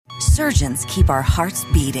surgeons keep our hearts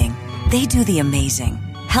beating. They do the amazing,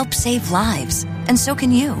 help save lives, and so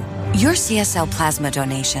can you. Your CSL plasma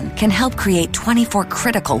donation can help create 24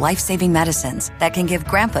 critical life-saving medicines that can give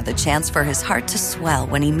Grandpa the chance for his heart to swell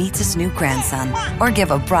when he meets his new grandson, or give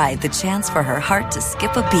a bride the chance for her heart to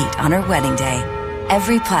skip a beat on her wedding day.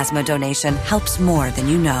 Every plasma donation helps more than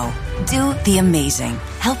you know. Do the amazing.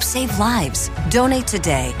 Help save lives. Donate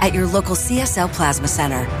today at your local CSL Plasma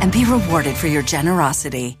Center and be rewarded for your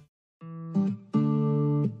generosity.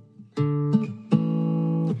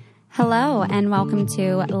 Hello and welcome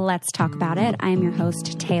to Let's Talk About It. I am your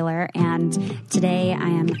host, Taylor, and today I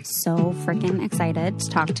am so freaking excited to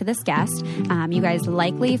talk to this guest. You guys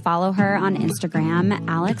likely follow her on Instagram,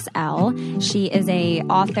 Elle. She is a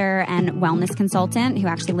author and wellness consultant who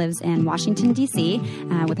actually lives in Washington, D.C.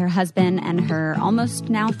 With her husband and her almost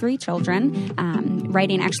now 3 children.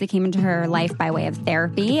 Writing actually came into her life by way of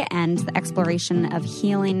therapy and the exploration of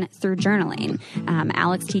healing through journaling.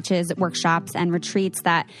 Alex teaches workshops and retreats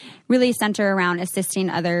that really center around assisting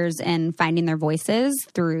others in finding their voices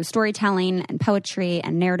through storytelling and poetry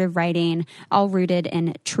and narrative writing, all rooted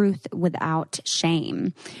in truth without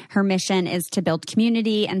shame. Her mission is to build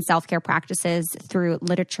community and self-care practices through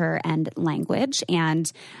literature and language, and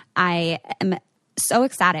I am so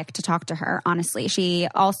ecstatic to talk to her, honestly. She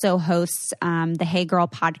also hosts the Hey Girl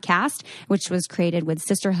podcast, which was created with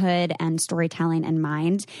sisterhood and storytelling in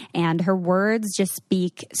mind. And her words just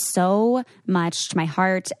speak so much to my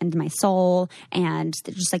heart and my soul, and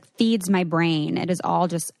it just like feeds my brain. It is all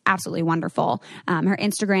just absolutely wonderful. Her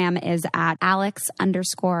Instagram is at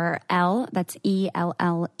Alex_Elle. That's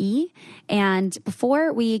ELLE. And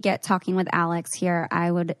before we get talking with Alex here,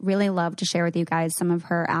 I would really love to share with you guys some of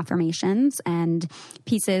her affirmations and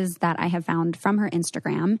pieces that I have found from her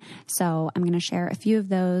Instagram. So I'm going to share a few of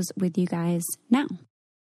those with you guys now.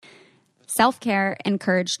 Self-care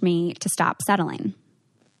encouraged me to stop settling.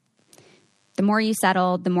 The more you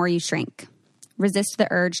settle, the more you shrink. Resist the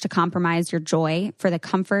urge to compromise your joy for the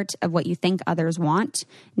comfort of what you think others want,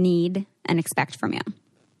 need, and expect from you.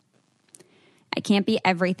 I can't be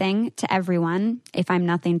everything to everyone if I'm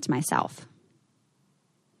nothing to myself.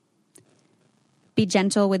 Be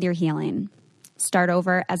gentle with your healing. Start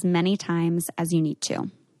over as many times as you need to.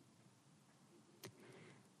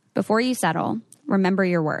 Before you settle, remember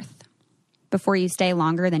your worth. Before you stay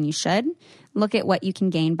longer than you should, look at what you can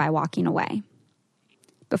gain by walking away.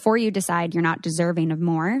 Before you decide you're not deserving of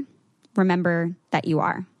more, remember that you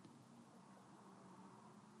are.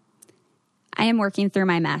 I am working through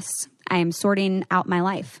my mess. I am sorting out my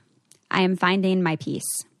life. I am finding my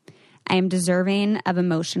peace. I am deserving of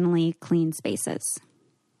emotionally clean spaces.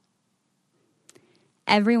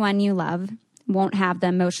 Everyone you love won't have the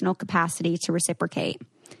emotional capacity to reciprocate.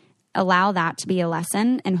 Allow that to be a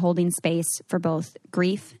lesson in holding space for both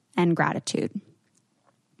grief and gratitude.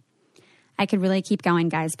 I could really keep going,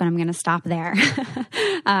 guys, but I'm going to stop there.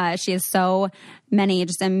 She has so many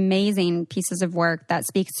just amazing pieces of work that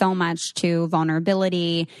speak so much to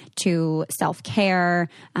vulnerability, to self-care,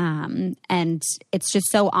 and it's just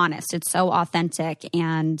so honest. It's so authentic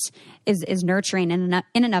and is nurturing in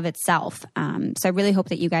and of itself. So I really hope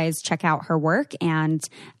that you guys check out her work. And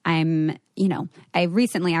I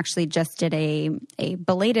recently actually just did a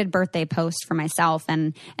belated birthday post for myself,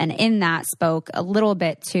 and in that spoke a little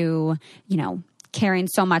bit to, caring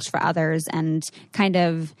so much for others and kind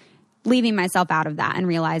of leaving myself out of that and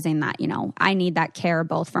realizing that, I need that care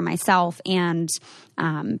both for myself and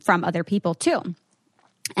from other people too.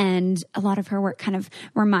 And a lot of her work kind of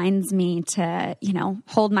reminds me to,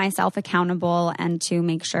 hold myself accountable and to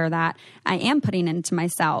make sure that I am putting into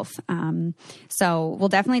myself. So we'll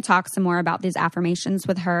definitely talk some more about these affirmations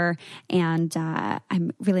with her. And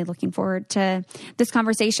I'm really looking forward to this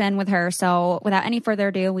conversation with her. So without any further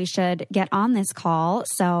ado, we should get on this call.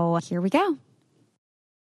 So here we go.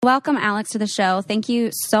 Welcome, Alex, to the show. Thank you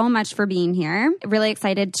so much for being here. Really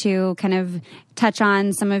excited to kind of touch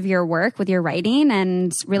on some of your work with your writing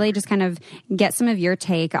and really just kind of get some of your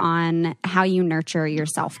take on how you nurture your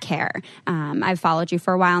self-care. I've followed you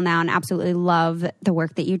for a while now and absolutely love the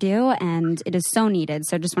work that you do, and it is so needed.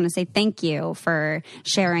 So just want to say thank you for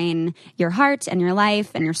sharing your heart and your life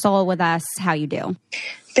and your soul with us, how you do.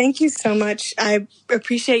 Thank you so much. I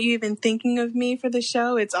appreciate you even thinking of me for the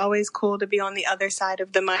show. It's always cool to be on the other side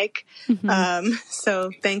of the mic. Mm-hmm.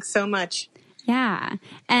 So thanks so much. Yeah.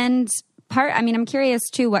 And I'm curious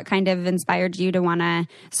too, what kind of inspired you to want to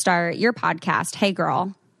start your podcast, Hey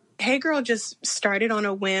Girl? Hey Girl just started on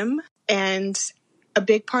a whim, and a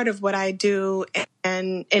big part of what I do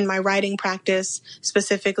and in my writing practice,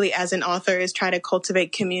 specifically as an author, is try to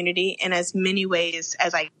cultivate community in as many ways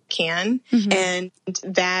as I can. Mm-hmm. And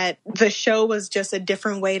that the show was just a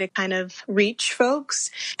different way to kind of reach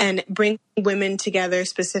folks and bring women together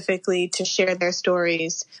specifically to share their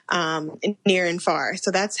stories near and far.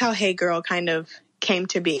 So that's how Hey Girl kind of came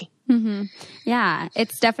to be. Mm-hmm. Yeah,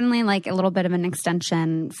 it's definitely like a little bit of an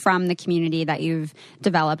extension from the community that you've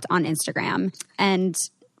developed on Instagram. And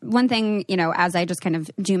one thing, you know, as I just kind of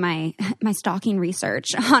do my stalking research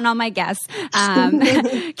on all my guests,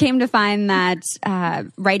 came to find that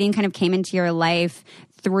writing kind of came into your life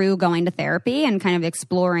through going to therapy and kind of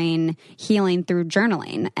exploring healing through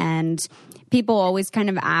journaling. And people always kind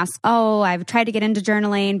of ask, oh, I've tried to get into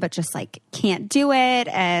journaling, but just like can't do it.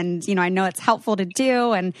 And, you know, I know it's helpful to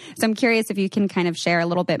do. And so I'm curious if you can kind of share a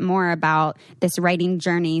little bit more about this writing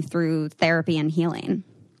journey through therapy and healing.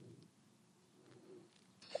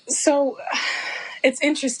 So it's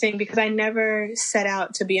interesting because I never set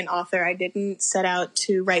out to be an author. I didn't set out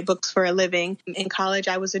to write books for a living. In college,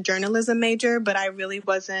 I was a journalism major, but I really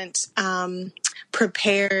wasn't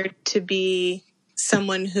prepared to be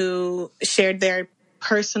someone who shared their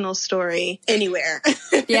personal story anywhere.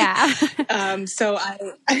 Yeah. So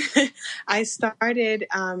I started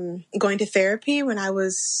going to therapy when I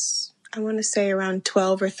was, I want to say around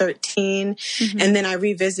 12 or 13. Mm-hmm. And then I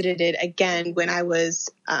revisited it again when I was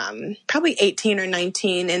probably 18 or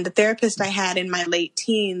 19. And the therapist I had in my late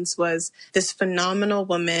teens was this phenomenal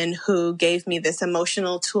woman who gave me this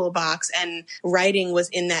emotional toolbox, and writing was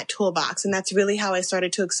in that toolbox. And that's really how I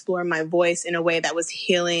started to explore my voice in a way that was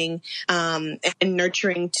healing and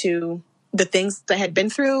nurturing to the things I had been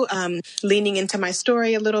through, leaning into my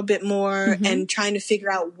story a little bit more, mm-hmm. and trying to figure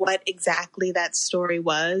out what exactly that story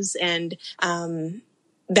was. And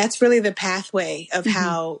that's really the pathway of mm-hmm.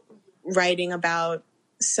 how writing about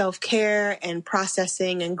self-care and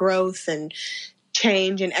processing and growth and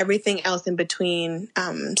change and everything else in between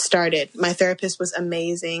started. My therapist was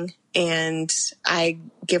amazing, and I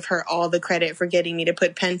give her all the credit for getting me to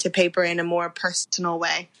put pen to paper in a more personal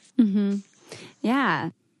way. Mm-hmm.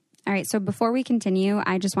 Yeah. All right. So before we continue,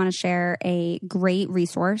 I just want to share a great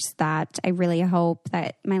resource that I really hope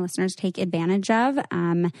that my listeners take advantage of.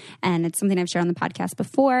 And it's something I've shared on the podcast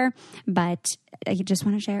before, but I just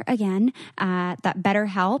want to share again that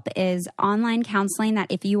BetterHelp is online counseling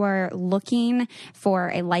that if you are looking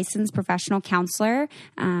for a licensed professional counselor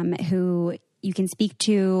who you can speak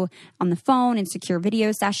to on the phone in secure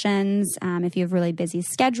video sessions if you have a really busy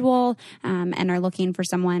schedule and are looking for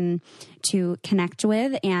someone to connect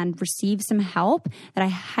with and receive some help, that I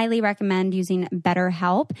highly recommend using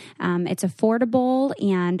BetterHelp. It's affordable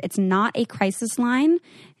and it's not a crisis line.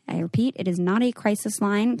 I repeat, it is not a crisis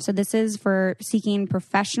line. So this is for seeking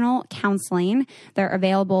professional counseling. They're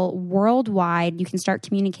available worldwide. You can start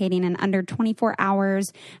communicating in under 24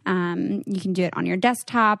 hours. You can do it on your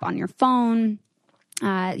desktop, on your phone.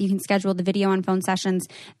 You can schedule the video and phone sessions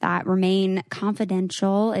that remain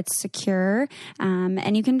confidential. It's secure.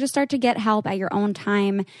 And you can just start to get help at your own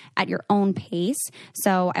time, at your own pace.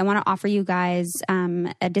 So I want to offer you guys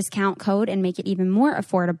a discount code and make it even more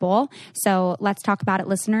affordable. So Let's Talk About It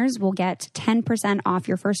listeners will get 10% off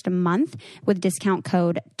your first month with discount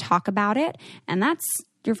code Talk About It. And that's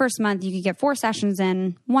your first month. You could get 4 sessions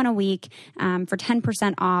in, 1 a week, for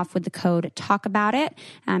 10% off with the code Talk About It.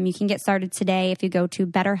 You can get started today if you go to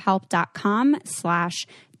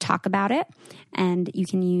betterhelp.com/talkaboutit, and you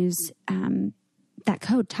can use that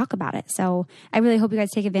code Talk About It. So I really hope you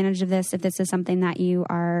guys take advantage of this if this is something that you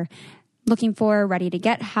are looking for, ready to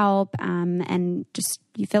get help, and just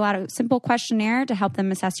you fill out a simple questionnaire to help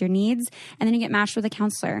them assess your needs, and then you get matched with a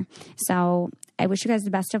counselor. So I wish you guys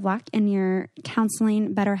the best of luck in your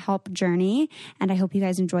counseling BetterHelp journey, and I hope you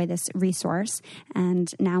guys enjoy this resource. And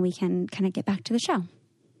now we can kind of get back to the show.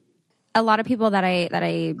 A lot of people that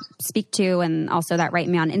I speak to and also that write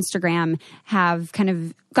me on Instagram have kind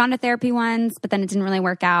of gone to therapy once, but then it didn't really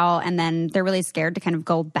work out. And then they're really scared to kind of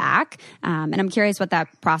go back. And I'm curious what that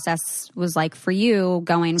process was like for you,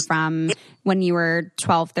 going from when you were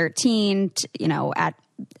 12, 13, to, you know,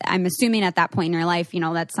 I'm assuming at that point in your life, you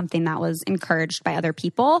know, that's something that was encouraged by other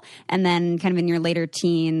people. And then kind of in your later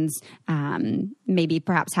teens, maybe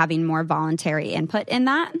perhaps having more voluntary input in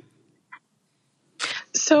that.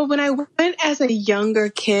 So when I went as a younger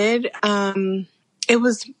kid, it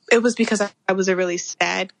was because I was a really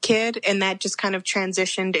sad kid, and that just kind of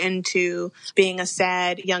transitioned into being a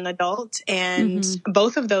sad young adult. And mm-hmm.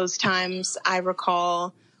 both of those times I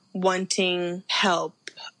recall wanting help.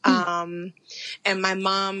 And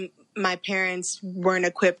my parents weren't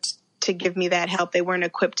equipped to give me that help. They weren't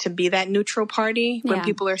equipped to be that neutral party. When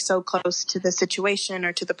people are so close to the situation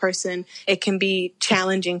or to the person, it can be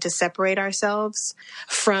challenging to separate ourselves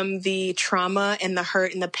from the trauma and the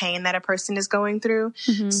hurt and the pain that a person is going through.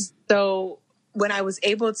 So when I was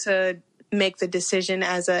able to make the decision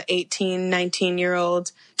as a 18,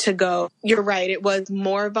 19-year-old to go, you're right, it was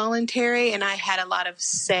more voluntary, and I had a lot of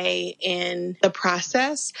say in the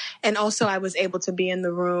process. And also I was able to be in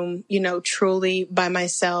the room, you know, truly by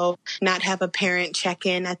myself, not have a parent check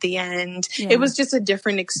in at the end. It was just a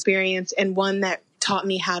different experience, and one that taught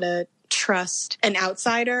me how to trust an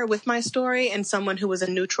outsider with my story and someone who was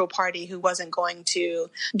a neutral party who wasn't going to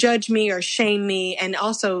judge me or shame me. And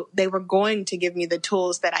also they were going to give me the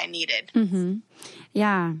tools that I needed.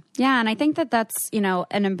 Yeah. And I think that that's, you know,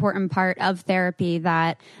 an important part of therapy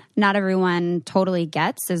that not everyone totally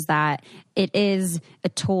gets, is that it is a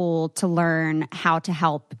tool to learn how to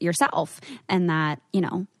help yourself, and that, you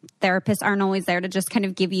know, therapists aren't always there to just kind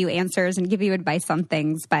of give you answers and give you advice on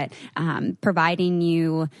things, but providing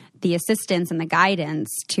you the assistance and the guidance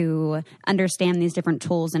to understand these different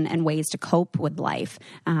tools and ways to cope with life.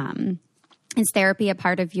 Is therapy a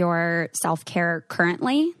part of your self-care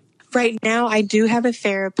currently? Right now, I do have a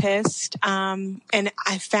therapist, and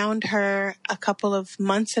I found her a couple of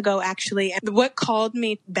months ago, actually. And what called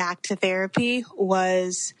me back to therapy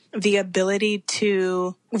was the ability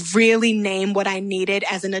to really name what I needed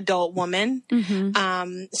as an adult woman.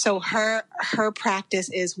 So her practice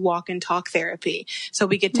is walk and talk therapy. So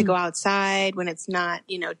we get to go outside when it's not,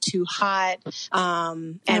 you know, too hot.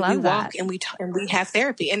 And we walk and we have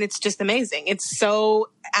therapy, and it's just amazing. It's so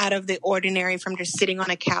out of the ordinary from just sitting on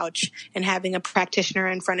a couch and having a practitioner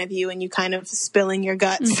in front of you and you kind of spilling your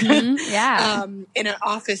guts. In an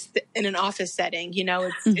office setting, you know,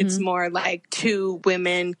 it's more like two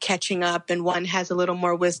women catching up, and one has a little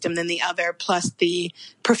more wisdom than the other, plus the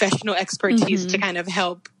professional expertise to kind of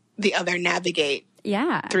help the other navigate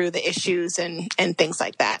through the issues and things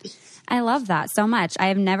like that. I love that so much. I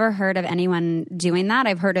have never heard of anyone doing that.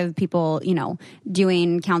 I've heard of people, you know,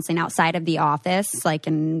 doing counseling outside of the office, like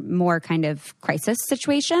in more kind of crisis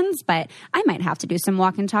situations, but I might have to do some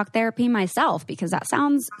walk and talk therapy myself, because that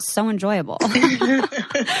sounds so enjoyable.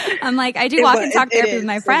 I'm like, I do walk and talk therapy with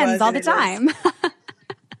my friends all the time.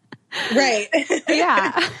 Right.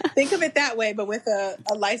 Yeah. Think of it that way, but with a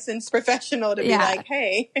licensed professional to be like,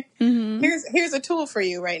 hey, here's a tool for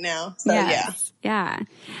you right now. So Yeah.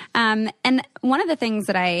 And one of the things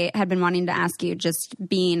that I had been wanting to ask you, just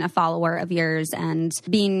being a follower of yours and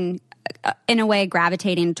being in a way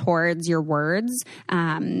gravitating towards your words,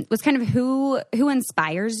 was kind of who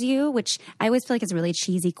inspires you, which I always feel like is a really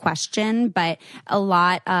cheesy question, but a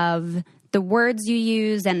lot of the words you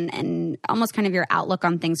use and almost kind of your outlook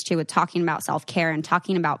on things too, with talking about self-care and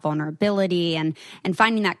talking about vulnerability and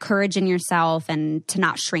finding that courage in yourself and to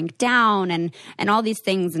not shrink down and all these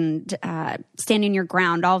things, and standing your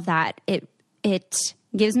ground, all of that, it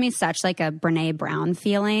gives me such like a Brene Brown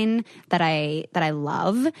feeling that I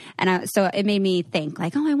love. And so it made me think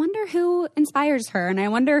like, oh, I wonder who inspires her, and I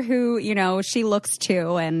wonder who, you know, she looks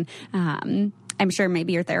to. And I'm sure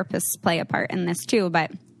maybe your therapists play a part in this too, but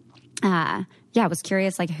I was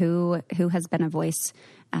curious, like who has been a voice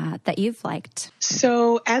that you've liked?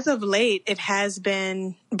 So as of late, it has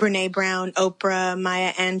been Brene Brown, Oprah,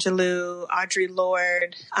 Maya Angelou, Audre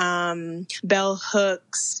Lorde, Bell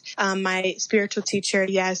Hooks, my spiritual teacher,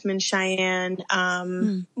 Yasmin Cheyenne,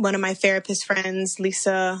 one of my therapist friends,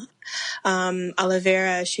 Lisa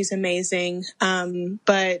Oliveira. She's amazing.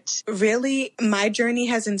 But really, my journey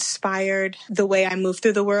has inspired the way I move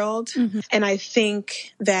through the world. And I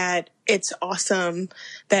think that it's awesome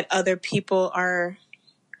that other people are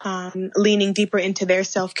leaning deeper into their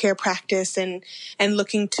self-care practice and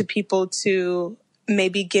looking to people to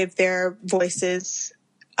maybe give their voices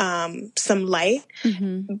some light.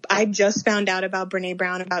 I just found out about Brene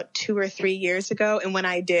Brown about 2 or 3 years ago. And when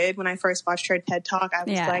I first watched her TED Talk, I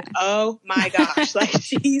was like, oh my gosh, like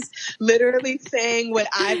she's literally saying what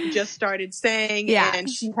I've just started saying. And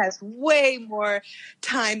she has way more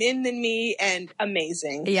time in than me, and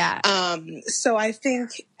amazing. So I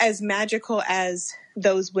think as magical as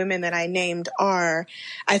those women that I named are,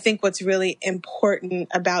 I think what's really important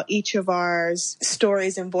about each of our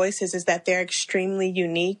stories and voices is that they're extremely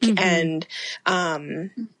unique and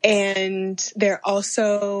they're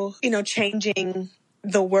also, you know, changing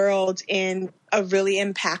the world in a really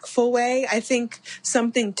impactful way. I think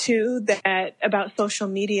something too that about social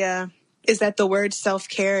media is that the word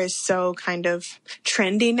self-care is so kind of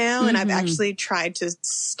trendy now. And I've actually tried to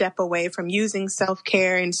step away from using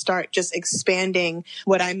self-care and start just expanding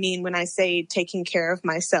what I mean when I say taking care of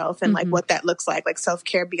myself and like what that looks like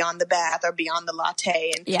self-care beyond the bath or beyond the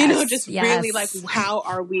latte. And, just really like, how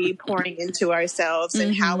are we pouring into ourselves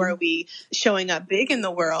and how are we showing up big in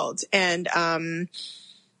the world? And,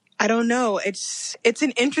 I don't know. It's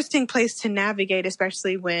an interesting place to navigate,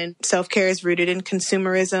 especially when self-care is rooted in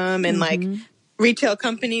consumerism and like retail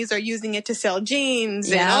companies are using it to sell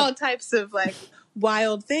jeans and all types of like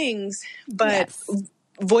wild things. But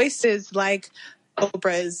voices like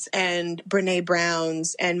Oprah's and Brene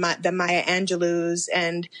Brown's and the Maya Angelou's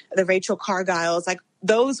and the Rachel Cargiles, like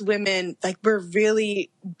those women, like we're really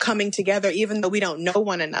coming together, even though we don't know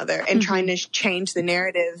one another, and trying to change the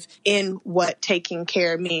narrative in what taking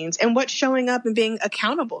care means and what showing up and being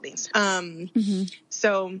accountable means.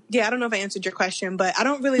 So yeah, I don't know if I answered your question, but I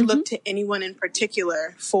don't really look to anyone in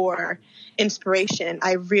particular for inspiration.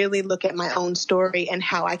 I really look at my own story and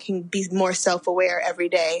how I can be more self-aware every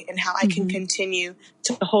day and how I can continue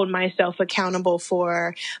to hold myself accountable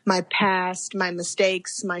for my past, my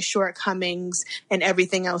mistakes, my shortcomings, and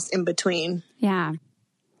everything else in between. Yeah.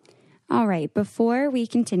 All right. Before we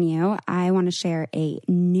continue, I want to share a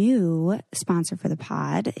new sponsor for the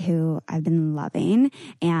pod who I've been loving,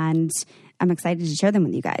 and I'm excited to share them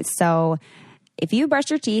with you guys. So if you brush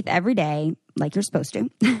your teeth every day, like you're supposed to,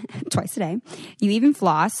 twice a day, you even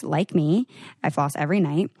floss like me. I floss every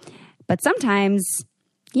night. But sometimes,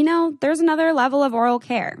 there's another level of oral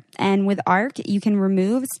care. And with Arc, you can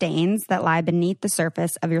remove stains that lie beneath the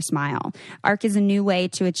surface of your smile. Arc is a new way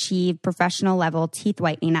to achieve professional level teeth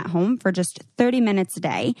whitening at home for just 30 minutes a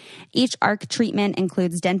day. Each Arc treatment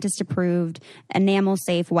includes dentist approved, enamel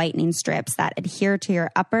safe whitening strips that adhere to your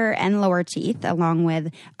upper and lower teeth, along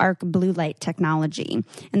with Arc blue light technology.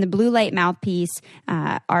 And the blue light mouthpiece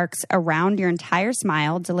arcs around your entire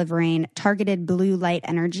smile, delivering targeted blue light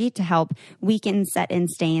energy to help weaken set-in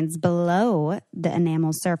stains below the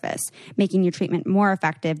enamel surface, making your treatment more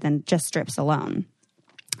effective than just strips alone.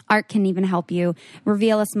 Arc can even help you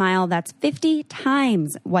reveal a smile that's 50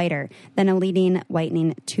 times whiter than a leading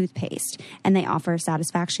whitening toothpaste, and they offer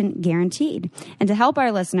satisfaction guaranteed. And to help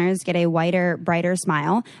our listeners get a whiter, brighter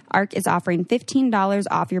smile, Arc is offering $15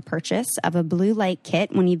 off your purchase of a blue light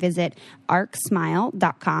kit when you visit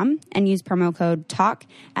arcsmile.com and use promo code TALK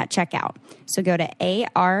at checkout. So go to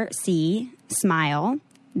arcsmile.com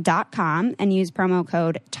and use promo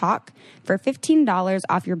code TALK for $15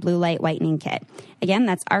 off your blue light whitening kit. Again,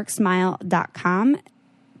 that's arcsmile.com,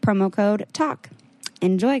 promo code TALK.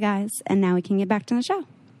 Enjoy, guys. And now we can get back to the show.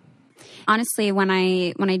 Honestly, when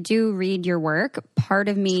I do read your work, part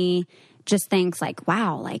of me just thinks like,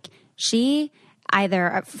 wow, like she either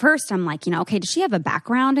at first I'm like, okay, does she have a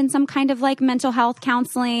background in some kind of like mental health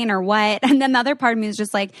counseling or what? And then the other part of me is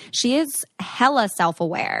just like, she is hella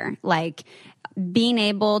self-aware, like being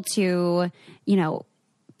able to,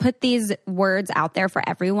 put these words out there for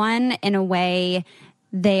everyone in a way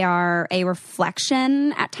they are a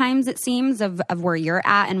reflection at times, it seems, of where you're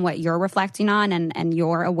at and what you're reflecting on and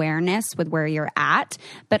your awareness with where you're at,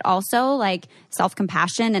 but also like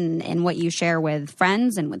self-compassion and what you share with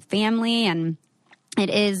friends and with family. And it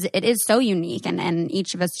is so unique, and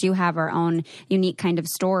each of us do have our own unique kind of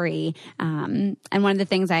story. And one of the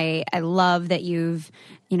things I love that you've,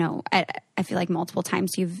 I feel like multiple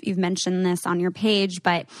times you've mentioned this on your page,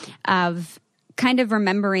 but of kind of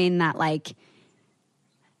remembering that like,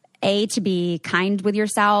 to be kind with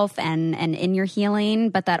yourself and in your healing,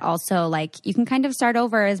 but that also like you can kind of start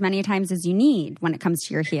over as many times as you need when it comes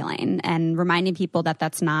to your healing, and reminding people that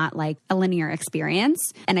that's not like a linear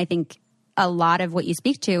experience. And I think a lot of what you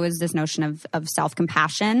speak to is this notion of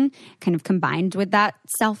self-compassion kind of combined with that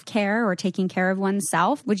self-care or taking care of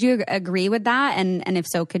oneself. Would you agree with that? And if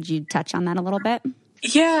so, could you touch on that a little bit?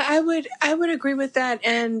 Yeah, I would agree with that.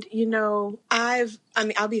 And,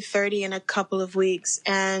 I'll be 30 in a couple of weeks,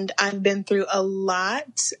 and I've been through a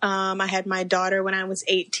lot. I had my daughter when I was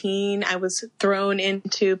 18. I was thrown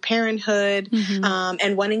into parenthood,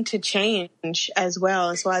 and wanting to change as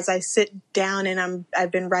well. So as I sit down and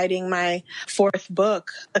I've been writing my 4th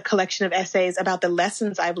book, a collection of essays about the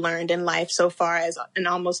lessons I've learned in life so far as an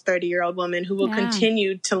almost 30-year-old woman who will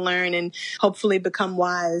continue to learn and hopefully become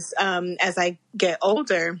wise, as I get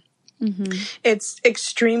older. It's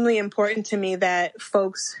extremely important to me that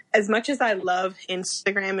folks, as much as I love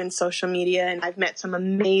Instagram and social media, and I've met some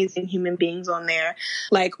amazing human beings on there,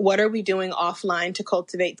 like what are we doing offline to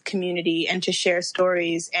cultivate community and to share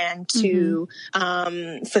stories and to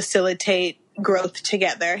facilitate growth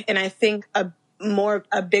together? And I think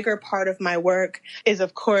a bigger part of my work is,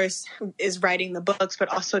 of course, is writing the books, but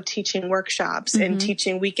also teaching workshops and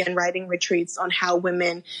teaching weekend writing retreats on how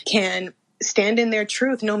women can stand in their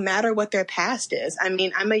truth no matter what their past is. I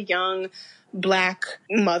mean, I'm a young Black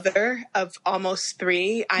mother of almost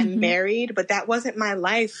 3. I'm married, but that wasn't my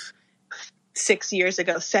life 6 years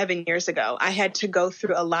ago, 7 years ago. I had to go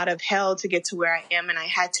through a lot of hell to get to where I am, and I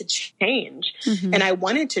had to change. And I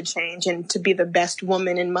wanted to change and to be the best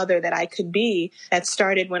woman and mother that I could be. That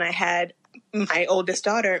started when I had my oldest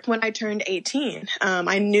daughter when I turned 18.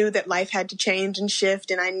 I knew that life had to change and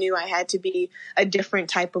shift, and I knew I had to be a different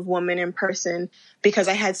type of woman and person because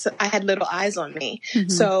I had little eyes on me.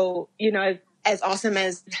 So, you know, as awesome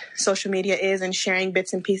as social media is and sharing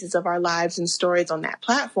bits and pieces of our lives and stories on that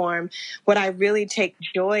platform, what I really take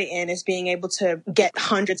joy in is being able to get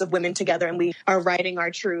hundreds of women together and we are writing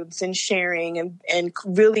our truths and sharing and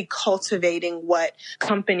really cultivating what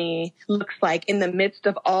company looks like in the midst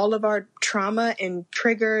of all of our trauma and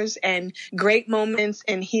triggers and great moments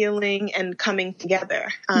and healing and coming together.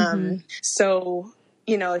 So,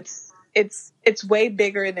 you know, it's way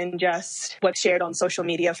bigger than just what's shared on social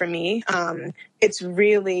media for me. It's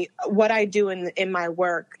really what I do in my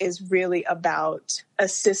work is really about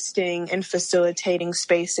assisting and facilitating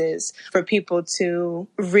spaces for people to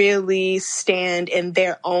really stand in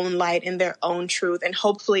their own light, in their own truth, and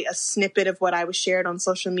hopefully a snippet of what I was shared on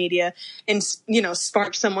social media and, you know,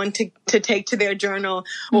 spark someone to take to their journal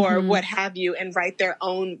or what have you and write their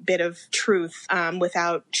own bit of truth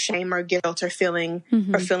without shame or guilt or feeling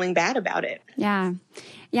bad about it. Yeah.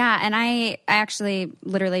 Yeah. And I actually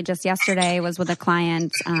literally just yesterday was with a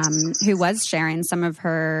client who was sharing some of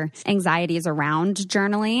her anxieties around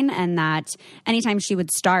journaling, and that anytime she would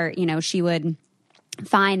start, you know, she would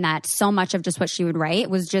find that so much of just what she would write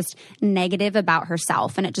was just negative about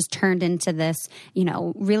herself. And it just turned into this, you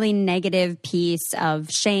know, really negative piece of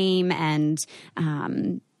shame, and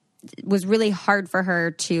was really hard for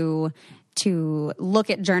her to look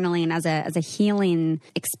at journaling as a healing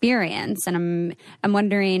experience. And I'm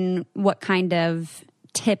wondering what kind of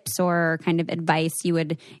tips or kind of advice you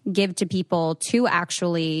would give to people to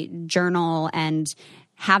actually journal and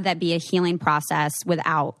have that be a healing process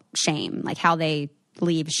without shame, like how they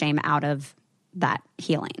leave shame out of that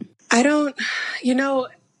healing. I don't, you know,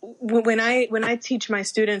 when I teach my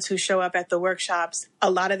students who show up at the workshops, a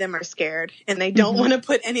lot of them are scared and they don't want to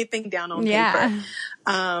put anything down on paper.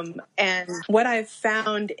 And what I've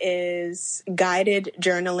found is guided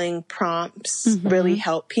journaling prompts really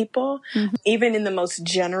help people, even in the most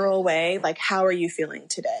general way, like, how are you feeling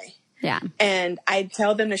today? Yeah. And I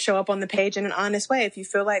tell them to show up on the page in an honest way. If you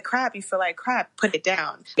feel like crap, put it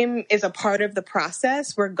down. Shame is a part of the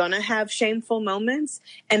process. We're going to have shameful moments,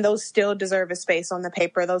 and those still deserve a space on the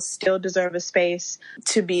paper. Those still deserve a space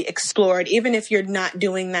to be explored, even if you're not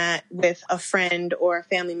doing that with a friend or a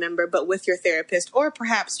family member, but with your therapist, or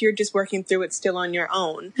perhaps you're just working through it still on your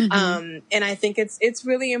own. And I think it's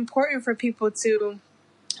really important for people to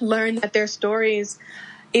learn that their stories,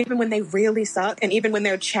 even when they really suck and even when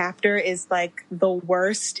their chapter is like the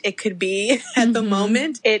worst it could be at the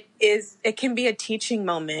moment, it can be a teaching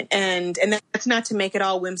moment. And that's not to make it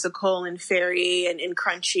all whimsical and fairy and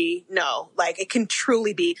crunchy. No, like it can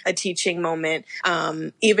truly be a teaching moment,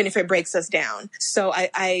 even if it breaks us down. So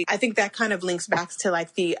I think that kind of links back to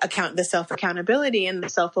like the self-accountability and the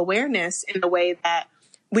self-awareness in the way that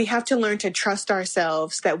we have to learn to trust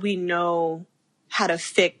ourselves, that we know how to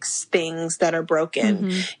fix things that are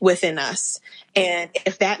broken within us. And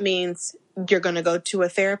if that means you're going to go to a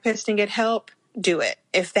therapist and get help, do it.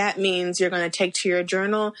 If that means you're going to take to your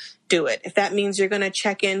journal, do it. If that means you're going to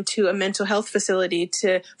check into a mental health facility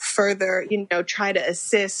to further, try to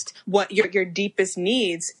assist what your deepest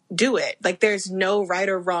needs, do it. Like there's no right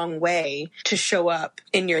or wrong way to show up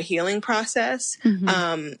in your healing process.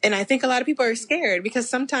 And I think a lot of people are scared because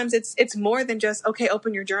sometimes it's more than just, okay,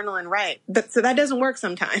 open your journal and write. So that doesn't work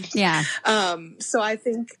sometimes. Yeah. So I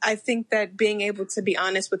think that being able to be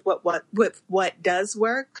honest with what does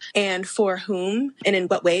work and for whom and in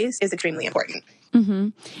what ways is extremely important.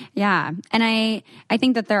 Yeah. And I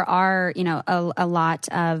think that there are, a lot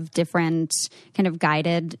of different kind of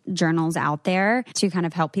guided journals out there to kind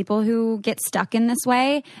of help people who get stuck in this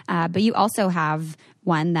way. But you also have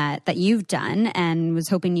one that you've done, and was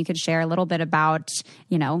hoping you could share a little bit about,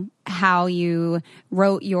 how you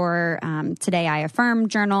wrote your Today I Affirm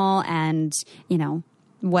journal, and,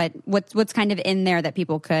 what's kind of in there that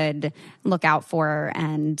people could look out for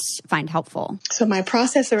and find helpful. So my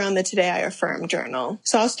process around the Today I Affirm journal.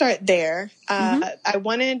 So I'll start there. I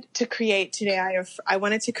wanted to create Today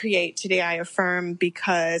I Affirm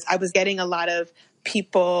because I was getting a lot of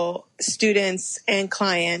people, students and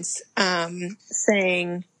clients,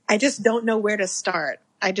 saying, I just don't know where to start.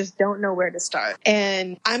 I just don't know where to start.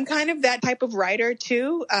 And I'm kind of that type of writer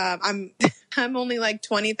too. I'm only like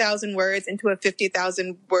 20,000 words into a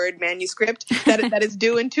 50,000 word manuscript that is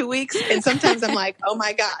due in 2 weeks. And sometimes I'm like, oh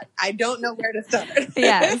my God, I don't know where to start.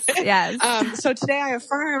 Yes, yes. So Today I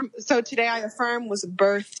Affirm was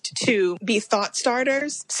birthed to be thought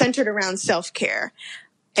starters centered around self-care.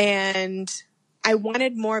 And I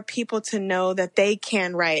wanted more people to know that they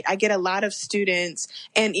can write. I get a lot of students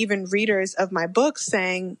and even readers of my books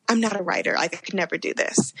saying, I'm not a writer. Like, I could never do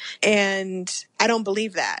this. And I don't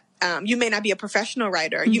believe that. You may not be a professional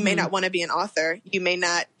writer. You may not want to be an author. You may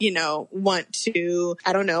not, want to,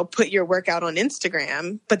 put your work out on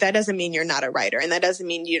Instagram, but that doesn't mean you're not a writer. And that doesn't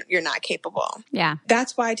mean you're not capable. Yeah.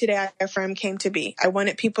 That's why Today I Affirm came to be. I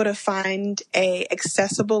wanted people to find a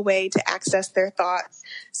accessible way to access their thoughts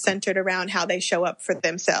centered around how they show up for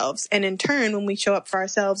themselves. And in turn, when we show up for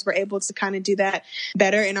ourselves, we're able to kind of do that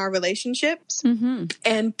better in our relationships.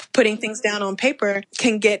 And putting things down on paper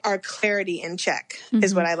can get our clarity in check,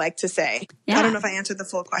 is what I like to say. Yeah. I don't know if I answered the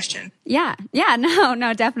full question. Yeah.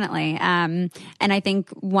 No, definitely. And I think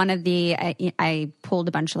one of I pulled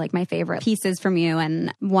a bunch of like my favorite pieces from you.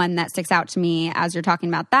 And one that sticks out to me as you're talking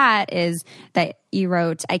about that is that you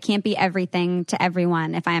wrote, I can't be everything to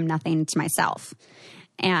everyone if I am nothing to myself.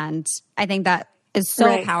 And I think that is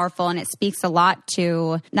so powerful, and it speaks a lot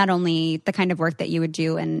to not only the kind of work that you would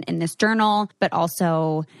do in this journal, but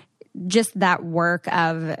also just that work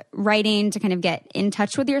of writing to kind of get in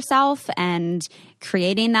touch with yourself and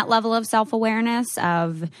creating that level of self-awareness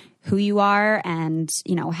of who you are and,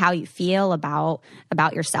 how you feel about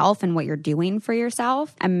yourself and what you're doing for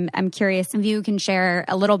yourself. I'm curious if you can share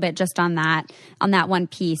a little bit just on that one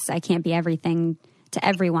piece. I can't be everything to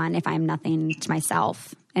everyone if I'm nothing to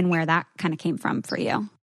myself, and where that kind of came from for you.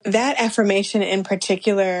 That affirmation in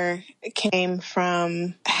particular came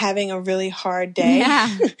from having a really hard day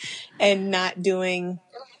and not doing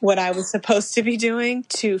what I was supposed to be doing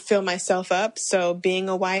to fill myself up. So being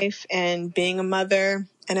a wife and being a mother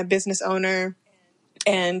and a business owner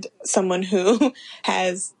and someone who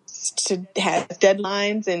has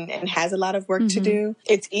deadlines and has a lot of work to do,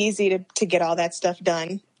 it's easy to get all that stuff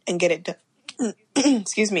done and get it done.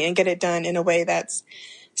 And get it done in a way that's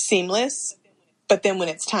seamless. But then when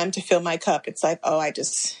it's time to fill my cup, it's like, oh, I'll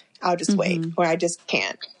just wait, or I just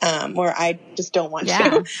can't, or I just don't want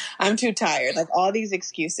to. I'm too tired. Like all these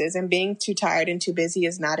excuses, and being too tired and too busy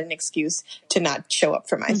is not an excuse to not show up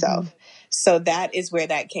for myself. So that is where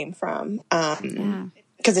that came from.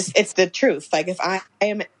 Because it's the truth. Like if I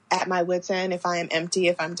am at my wit's end, if I am empty,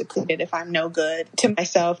 if I'm depleted, if I'm no good to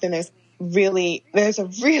myself, then there's a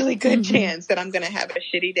really good chance that I'm going to have a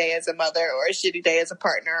shitty day as a mother, or a shitty day as a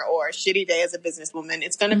partner, or a shitty day as a businesswoman.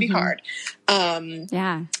 It's going to be hard. And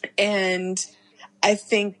I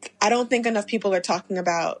don't think enough people are talking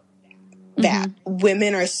about that.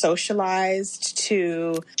 Women are socialized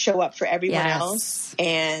to show up for everyone else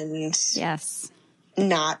and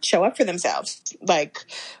not show up for themselves. Like,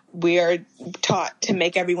 we are taught to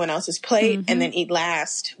make everyone else's plate and then eat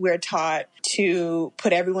last. We're taught to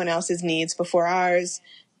put everyone else's needs before ours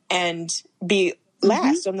and be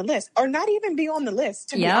last on the list, or not even be on the list,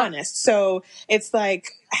 to be honest. So it's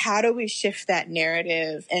like, how do we shift that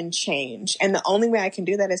narrative and change? And the only way I can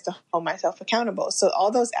do that is to hold myself accountable. So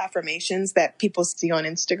all those affirmations that people see on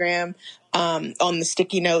Instagram, on the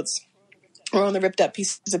sticky notes, or on the ripped up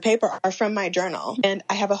pieces of paper, are from my journal. And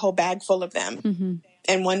I have a whole bag full of them.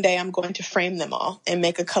 And one day I'm going to frame them all and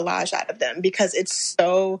make a collage out of them, because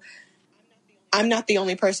I'm not the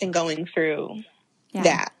only person going through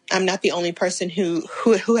that. I'm not the only person who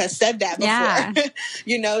has said that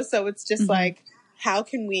before, so it's just like, how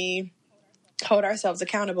can we hold ourselves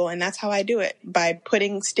accountable? And that's how I do it, by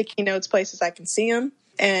putting sticky notes places I can see them.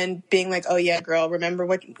 And being like, oh yeah, girl, remember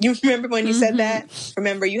when you said that?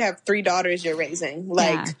 Remember, you have 3 daughters you're raising.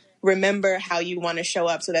 Like, remember how you want to show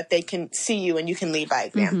up so that they can see you and you can lead by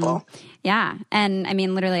example. Yeah. And I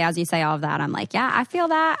mean, literally, as you say all of that, I'm like, I feel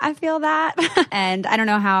that. And I don't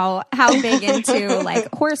know how big into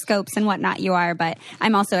like horoscopes and whatnot you are, but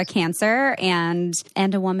I'm also a Cancer and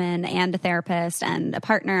a woman and a therapist and a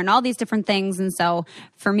partner and all these different things. And so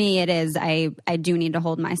for me, it is, I do need to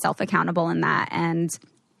hold myself accountable in that. And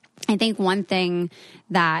I think one thing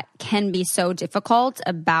that can be so difficult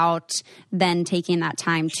about then taking that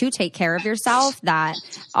time to take care of yourself, that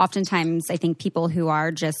oftentimes I think people who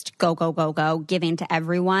are just go, giving to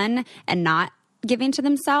everyone and not giving to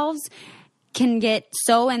themselves, can get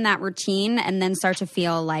so in that routine and then start to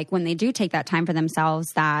feel like when they do take that time for themselves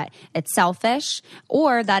that it's selfish,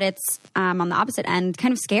 or that it's on the opposite end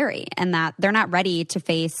kind of scary, and that they're not ready to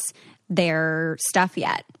face their stuff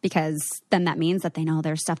yet, because then that means that they know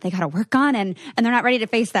there's stuff they got to work on, and they're not ready to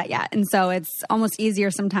face that yet. And so it's almost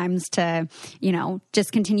easier sometimes to,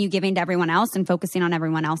 just continue giving to everyone else and focusing on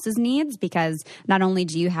everyone else's needs, because not only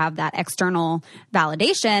do you have that external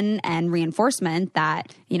validation and reinforcement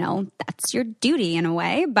that, that's your duty in a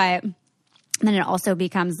way, but then it also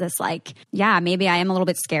becomes this like, maybe I am a little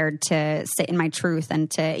bit scared to sit in my truth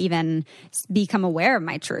and to even become aware of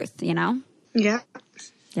my truth, Yeah.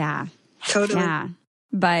 Yeah. Totally. Yeah.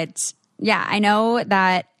 But I know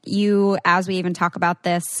that you, as we even talk about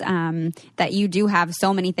this, that you do have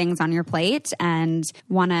so many things on your plate, and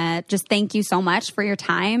want to just thank you so much for your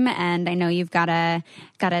time. And I know you've got to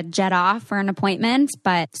jet off for an appointment,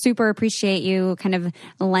 but super appreciate you kind of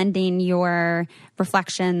lending your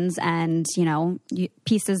reflections and,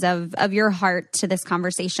 pieces of your heart to this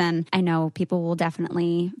conversation. I know people will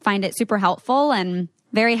definitely find it super helpful, and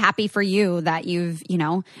very happy for you that you've,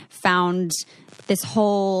 found this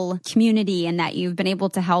whole community and that you've been able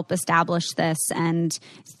to help establish this. And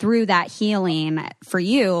through that healing for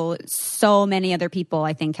you, so many other people,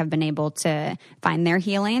 I think, have been able to find their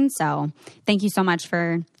healing. So thank you so much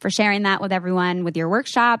for sharing that with everyone, with your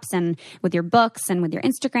workshops and with your books and with your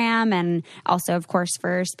Instagram, and also, of course,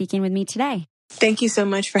 for speaking with me today. Thank you so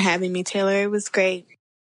much for having me, Taylor. It was great.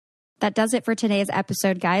 That does it for today's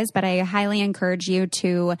episode, guys, but I highly encourage you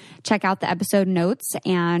to check out the episode notes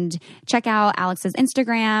and check out Alex's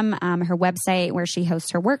Instagram, her website where she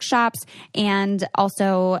hosts her workshops, and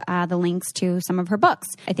also the links to some of her books.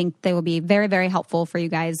 I think they will be very, very helpful for you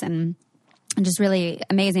guys, and just really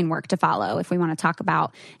amazing work to follow if we want to talk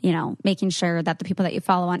about, making sure that the people that you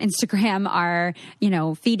follow on Instagram are,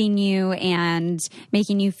 feeding you and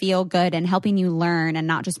making you feel good and helping you learn, and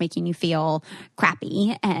not just making you feel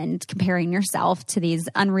crappy and comparing yourself to these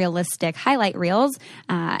unrealistic highlight reels.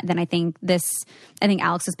 Then I think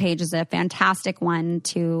Alex's page is a fantastic one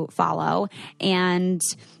to follow. And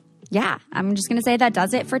I'm just going to say that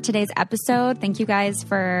does it for today's episode. Thank you guys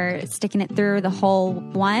for sticking it through the whole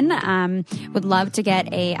one. Would love to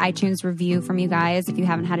get a iTunes review from you guys. If you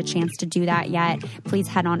haven't had a chance to do that yet, please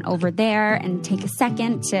head on over there and take a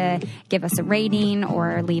second to give us a rating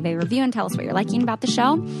or leave a review and tell us what you're liking about the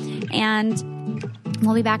show. And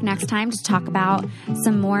we'll be back next time to talk about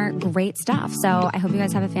some more great stuff. So I hope you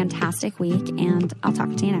guys have a fantastic week, and I'll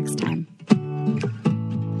talk to you next time.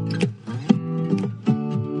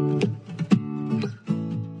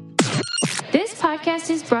 Podcast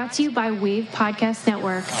is brought to you by Wave Podcast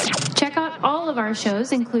Network. Check out all of our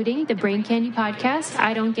shows, including the Brain Candy Podcast,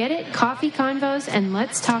 I Don't Get It, Coffee Convos, and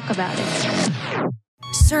Let's Talk About It.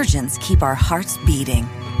 Surgeons keep our hearts beating.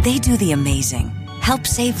 They do the amazing, help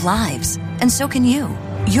save lives, and so can you.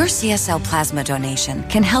 Your CSL plasma donation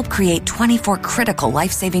can help create 24 critical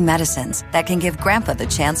life-saving medicines that can give Grandpa the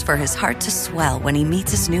chance for his heart to swell when he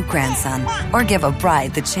meets his new grandson, or give a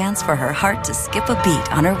bride the chance for her heart to skip a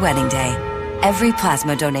beat on her wedding day. Every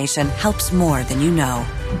plasma donation helps more than you know.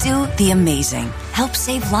 Do the amazing. Help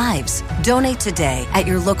save lives. Donate today at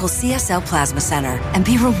your local CSL Plasma Center and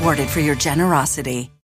be rewarded for your generosity.